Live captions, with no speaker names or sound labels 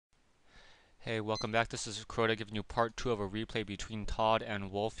Hey, welcome back. This is Crota giving you part 2 of a replay between Tod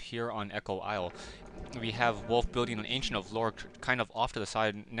and Wolf here on Echo Isle. We have Wolf building an Ancient of Lore kind of off to the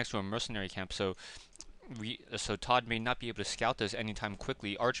side next to a mercenary camp, so Tod may not be able to scout this anytime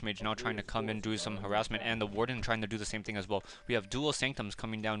quickly. Archmage now trying to come in, do some harassment, and the Warden trying to do the same thing as well. We have dual Sanctums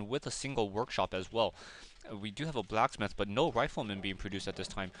coming down with a single workshop as well. We do have a blacksmith, but no riflemen being produced at this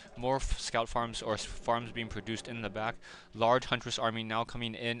time. More scout farms or farms being produced in the back. Large huntress army now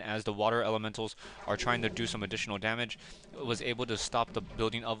coming in as the water elementals are trying to do some additional damage. Was able to stop the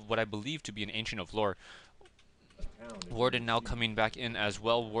building of what I believe to be an Ancient of Lore. Warden now coming back in as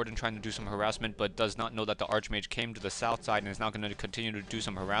well. Warden trying to do some harassment, but does not know that the Archmage came to the south side and is now going to continue to do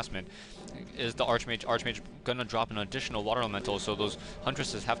some harassment. Is the Archmage going to drop an additional water elemental? So those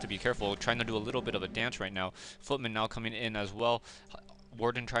Huntresses have to be careful, trying to do a little bit of a dance right now. Footman now coming in as well.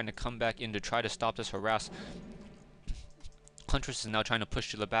 Warden trying to come back in to try to stop this harass. Huntress is now trying to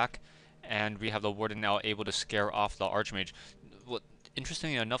push to the back, and we have the Warden now able to scare off the Archmage.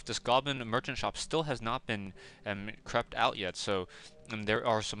 Interestingly enough, this Goblin merchant shop still has not been crept out yet, so there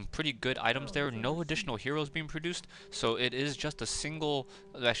are some pretty good items there. No additional heroes being produced, so it is just a single.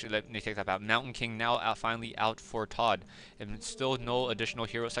 Actually, let me take that back. Mountain King now finally out for Tod, and still no additional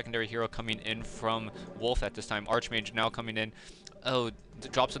hero, secondary hero coming in from Wolf at this time. Archmage now coming in. Oh,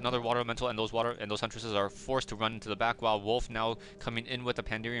 drops another water elemental, and those huntresses are forced to run into the back, while Wolf now coming in with the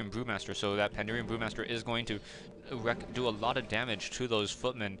Pandarian Brewmaster. So that Pandarian Brewmaster is going to do a lot of damage to those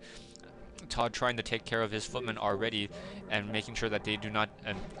footmen. Tod trying to take care of his footmen already and making sure that they do not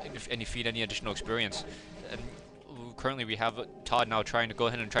feed any additional experience. Currently we have Tod now trying to go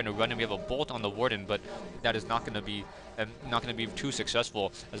ahead and trying to run, and we have a bolt on the Warden, but that is not going to be too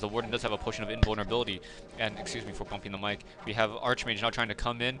successful, as the Warden does have a potion of invulnerability. And excuse me for bumping the mic. We have Archmage now trying to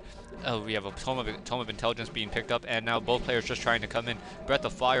come in. We have a Tome of Intelligence being picked up, and now both players just trying to come in. Breath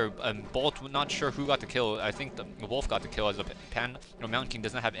of Fire and Bolt. Not sure who got the kill. I think the Wolf got the kill, as the Mountain King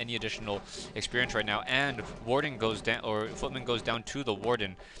does not have any additional experience right now, and Warden goes down, or Footman goes down to the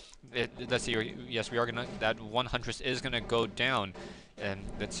Warden. Let's see. Yes, we are gonna. That one Huntress is gonna go down, and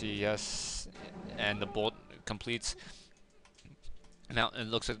let's see. Yes, and the bolt completes. Now it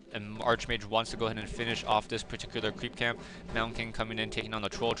looks like Archmage wants to go ahead and finish off this particular creep camp. Mountain King coming in, taking on the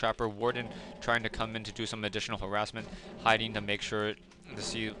Troll Trapper. Warden trying to come in to do some additional harassment, hiding to make sure to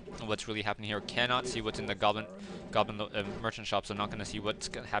see what's really happening here. Cannot see what's in the Goblin merchant shop, so not going to see what's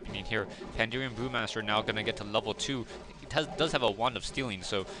happening here. Pandarian Brewmaster now going to get to level 2. Does have a Wand of Stealing,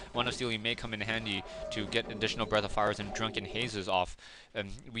 so Wand of Stealing may come in handy to get additional Breath of Fires and Drunken Hazes off.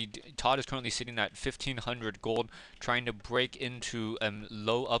 Tod is currently sitting at 1,500 gold, trying to break into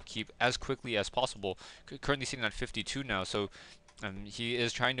low upkeep as quickly as possible. Currently sitting at 52 now, so he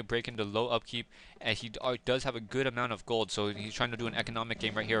is trying to break into low upkeep, and he does have a good amount of gold, so he's trying to do an economic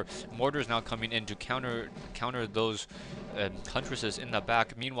game right here. Mortar is now coming in to counter those Huntresses in the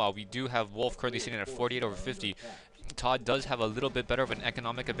back. Meanwhile, we do have Wolf currently sitting at 48 over 50. Tod does have a little bit better of an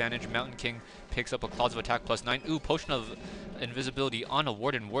economic advantage. Mountain King picks up a Claws of Attack +9. Ooh, Potion of Invisibility on a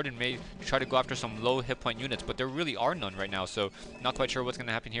Warden. Warden may try to go after some low hit point units, but there really are none right now, so not quite sure what's going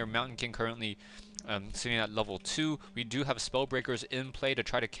to happen here. Mountain King currently sitting at level 2. We do have Spellbreakers in play to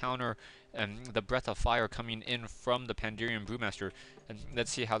try to counter the Breath of Fire coming in from the Pandarian Brewmaster. And let's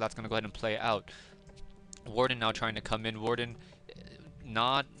see how that's going to go ahead and play out. Warden now trying to come in. Warden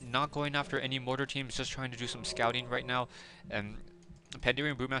not going after any mortar teams, just trying to do some scouting right now. And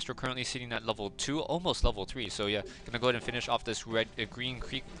Pandarian Brewmaster currently sitting at level 2, almost level 3. So yeah, gonna go ahead and finish off this green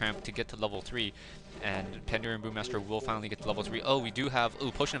creep cramp to get to level 3. And Pandarian Brewmaster will finally get to level 3. Oh, we do have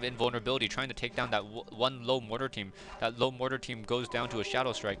Potion of Invulnerability, trying to take down that one low mortar team. That low mortar team goes down to a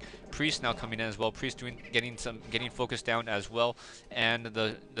Shadow Strike. Priest now coming in as well. Priest getting focused down as well. And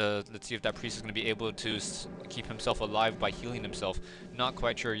let's see if that Priest is going to be able to keep himself alive by healing himself. Not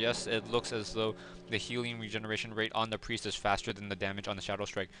quite sure. Yes, it looks as though the healing regeneration rate on the Priest is faster than the damage on the Shadow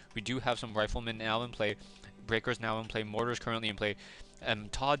Strike. We do have some Riflemen now in play. Breakers now in play. Mortars currently in play.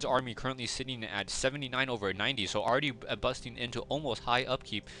 Tod's army currently sitting at 79 over 90, so already busting into almost high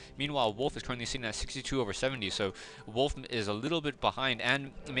upkeep. Meanwhile, Wolf is currently sitting at 62 over 70, so Wolf is a little bit behind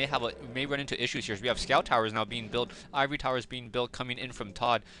and may run into issues here. So we have Scout Towers now being built, Ivory Towers being built coming in from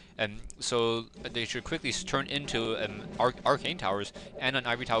Tod, so they should quickly turn into Arcane Towers and an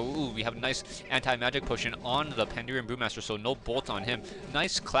Ivory Tower. Ooh, we have a nice anti-magic potion on the Pandarian Brewmaster, so no bolts on him.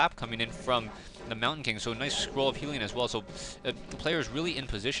 Nice clap coming in from the Mountain King, so nice scroll of healing as well. So players really in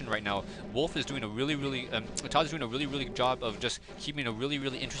position right now. Wolf is doing a Todd is doing a really good job of just keeping a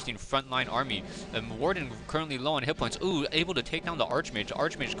really interesting frontline army. Warden currently low on hit points. Ooh, able to take down the Archmage. The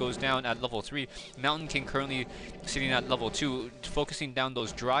Archmage goes down at level 3. Mountain King currently sitting at level 2, focusing down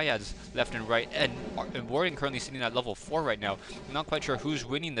those Dryads left and right, and Warden currently sitting at level 4 right now. I'm not quite sure who's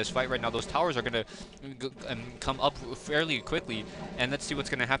winning this fight right now. Those towers are going to come up fairly quickly, and let's see what's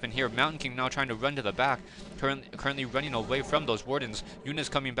going to happen here. Mountain King now trying to run to the back, currently running away from those Wardens. Units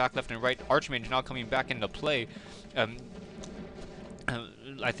coming back left and right. Archmage now coming back into play.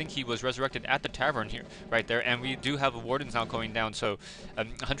 I think he was resurrected at the tavern here, right there, and we do have Wardens now going down, so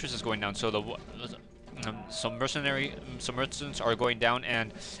Huntress is going down, so the some mercenaries are going down,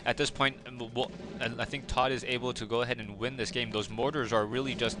 and at this point, I think Tod is able to go ahead and win this game. Those mortars are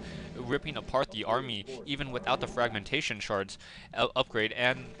really just ripping apart the army, even without the fragmentation shards upgrade,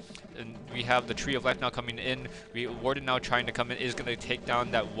 and we have the Tree of Life now coming in. Warden now trying to come in, is going to take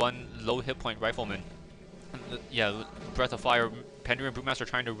down that one low hit point rifleman. Yeah, Breath of Fire. Pandurian Brewmaster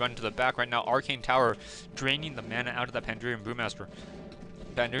trying to run to the back right now. Arcane Tower draining the mana out of that Pandurian Brewmaster.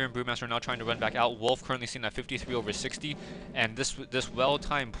 Pandurian Brewmaster now trying to run back out. Wolf currently sitting at 53 over 60, and this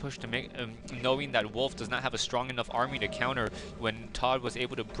well-timed push to make, knowing that Wolf does not have a strong enough army to counter when Tod was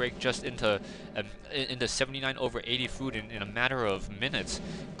able to break just into 79 over 80 food in a matter of minutes.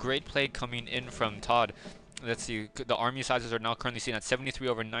 Great play coming in from Tod. Let's see, the army sizes are now currently seen at 73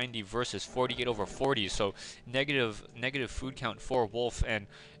 over 90 versus 48 over 40, so negative food count for Wolf, and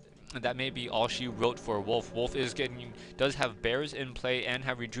that may be all she wrote for Wolf. Wolf does have bears in play and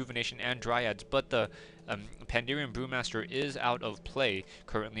have rejuvenation and dryads, but the Pandurian Brewmaster is out of play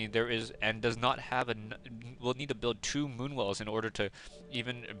currently. And does not have will need to build 2 Moonwells in order to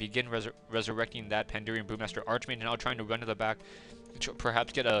even begin resurrecting that Pandurian Brewmaster. Archmage now trying to run to the back,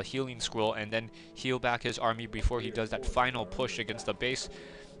 perhaps get a healing scroll and then heal back his army before he does that final push against the base.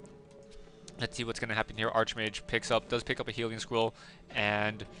 Let's see what's going to happen here. Archmage does pick up a healing scroll,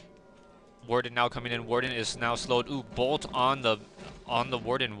 and Warden now coming in. Warden is now slowed. Ooh, bolt on the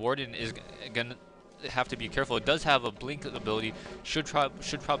Warden. Warden is gonna have to be careful. It does have a blink ability. Should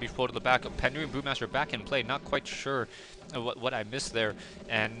probably pull to the back. Pandurian Brewmaster back in play. Not quite sure what I missed there.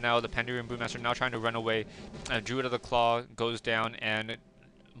 And now the Pandurian Brewmaster now trying to run away. Druid of the Claw goes down, and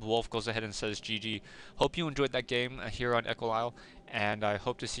Wolf goes ahead and says GG. Hope you enjoyed that game here on Echo Isle, and I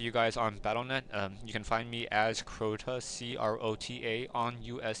hope to see you guys on Battle.net. You can find me as Crota, C-R-O-T-A, on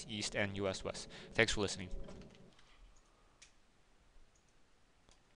US East and US West. Thanks for listening.